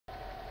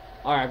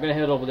Alright, I'm gonna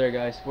head over there,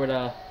 guys. Where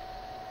the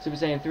Super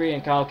Saiyan 3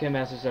 and Kyle Kim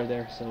Masters are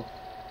there, so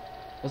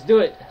let's do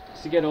it.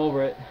 Just to get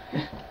over it.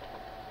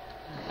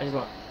 I just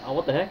want. Oh,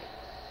 what the heck?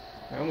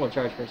 Alright, I'm gonna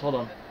charge first. Hold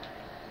on.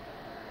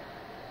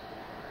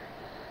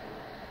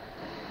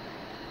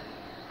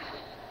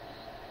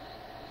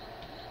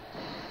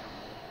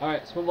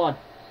 Alright, let's move on.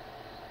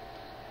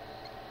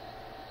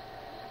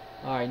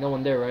 Alright, no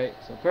one there, right?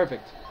 So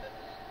perfect.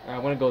 Alright,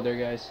 I'm gonna go there,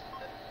 guys.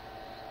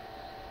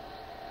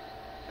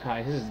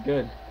 Alright, this is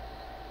good.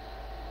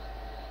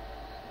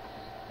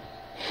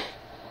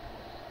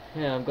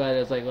 Yeah, I'm glad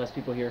there's like less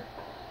people here.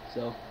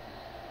 So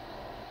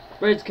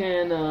raids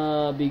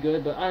can be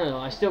good, but I don't know.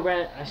 I still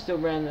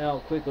ran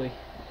out quickly.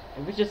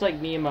 If it's just like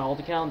me and my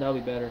ult account, that'll be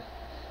better.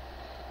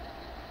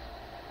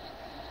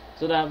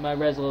 So that my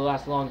raids will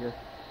last longer.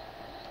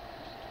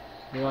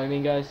 You know what I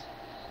mean, guys?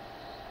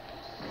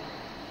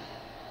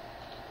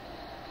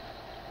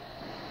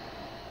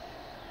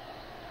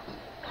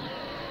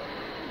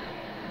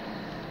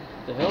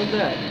 The hell is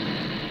that?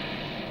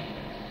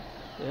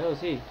 The hell is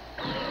he?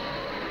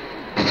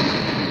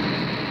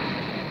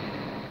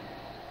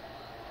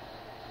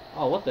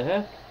 Oh, what the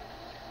heck?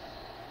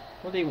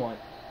 What do you want?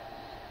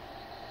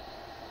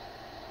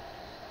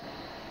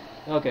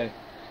 Okay.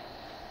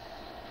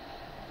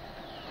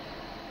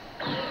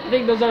 I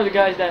think those are the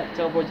guys that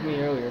teleported to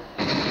me earlier.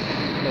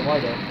 I don't know why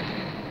though.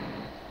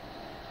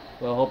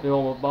 Well, hope they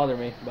won't bother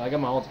me. But I got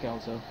my ult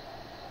account, so.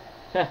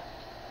 Heh.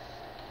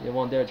 You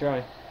won't dare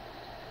try.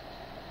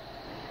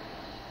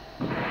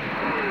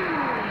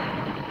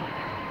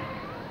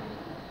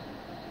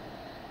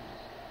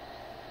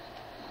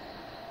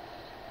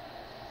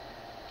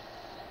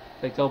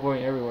 Like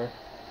teleporting everywhere.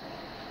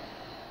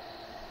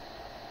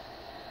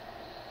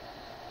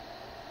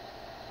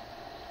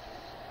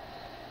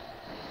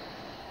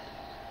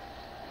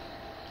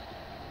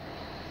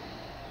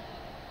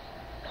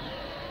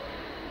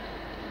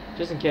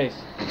 Just in case.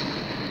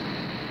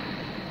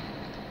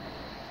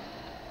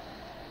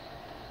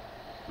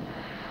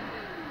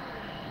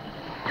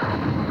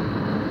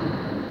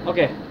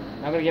 Okay,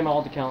 now I'm gonna get my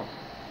ult account.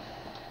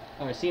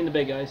 Alright, see you in the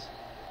big guys.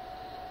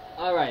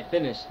 Alright,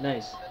 finished.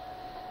 Nice.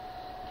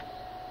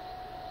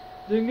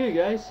 Doing good,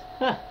 guys.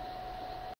 Ha!